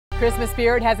Christmas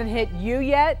spirit hasn't hit you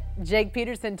yet? Jake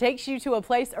Peterson takes you to a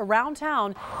place around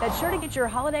town that's sure to get your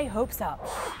holiday hopes up.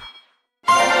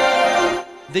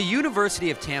 The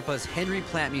University of Tampa's Henry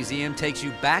Plant Museum takes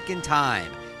you back in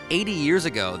time. 80 years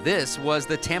ago, this was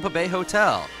the Tampa Bay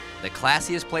Hotel, the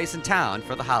classiest place in town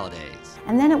for the holidays.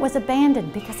 And then it was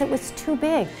abandoned because it was too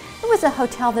big. It was a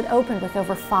hotel that opened with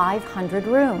over 500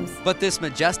 rooms. But this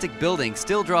majestic building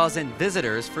still draws in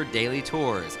visitors for daily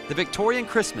tours. The Victorian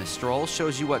Christmas Stroll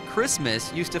shows you what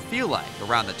Christmas used to feel like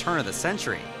around the turn of the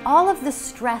century. All of the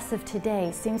stress of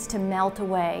today seems to melt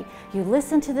away. You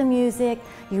listen to the music,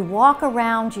 you walk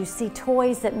around, you see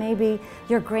toys that maybe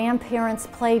your grandparents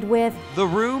played with. The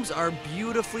rooms are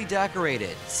beautifully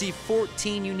decorated. See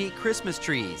 14 unique Christmas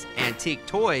trees, antique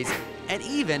toys, and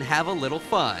even have a little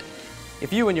fun.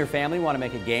 If you and your family want to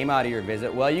make a game out of your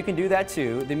visit, well, you can do that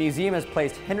too. The museum has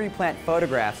placed Henry Plant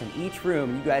photographs in each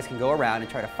room, and you guys can go around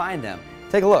and try to find them.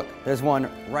 Take a look, there's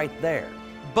one right there.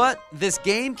 But this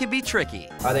game can be tricky.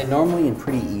 Are they normally in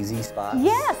pretty easy spots?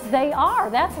 Yes, they are.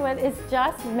 That's what is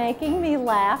just making me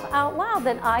laugh out loud,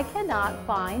 that I cannot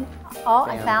find. Oh,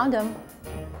 I found them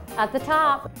at the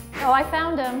top. Oh, I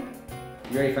found them.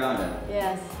 You already found them?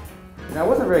 Yes. You know, I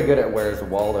wasn't very good at Where's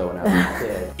Waldo when I was a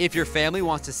kid. If your family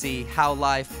wants to see how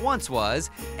life once was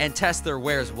and test their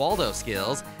Where's Waldo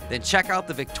skills, then check out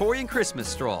the Victorian Christmas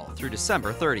Stroll through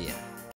December 30th.